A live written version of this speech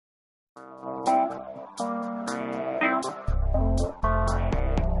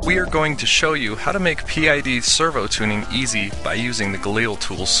we are going to show you how to make PID servo tuning easy by using the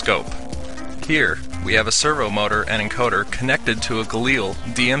GalilTools scope. Here, we have a servo motor and encoder connected to a Galil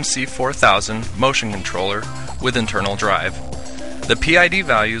DMC 4000 motion controller with internal drive. The PID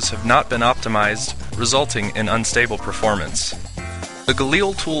values have not been optimized, resulting in unstable performance. The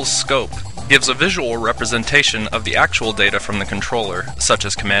GalilTools scope gives a visual representation of the actual data from the controller, such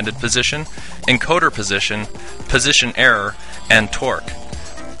as commanded position, encoder position, position error, and torque.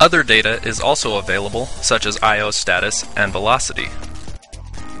 Other data is also available, such as I/O status and velocity.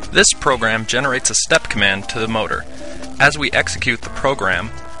 This program generates a step command to the motor. As we execute the program,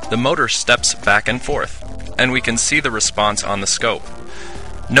 the motor steps back and forth, and we can see the response on the scope.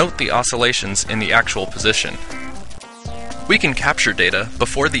 Note the oscillations in the actual position. We can capture data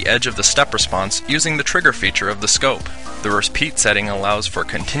before the edge of the step response using the trigger feature of the scope. The repeat setting allows for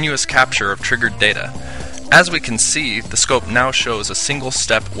continuous capture of triggered data. As we can see, the scope now shows a single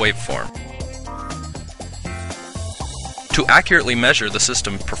step waveform. To accurately measure the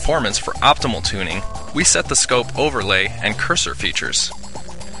system performance for optimal tuning, we set the scope overlay and cursor features.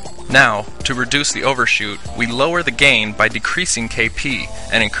 Now, to reduce the overshoot, we lower the gain by decreasing Kp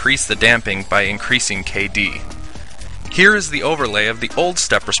and increase the damping by increasing Kd. Here is the overlay of the old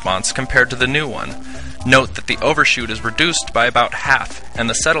step response compared to the new one. Note that the overshoot is reduced by about half and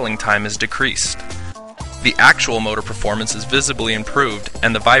the settling time is decreased. The actual motor performance is visibly improved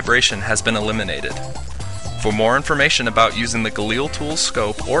and the vibration has been eliminated. For more information about using the GalilTools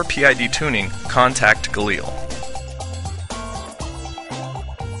scope or PID tuning, contact Galil.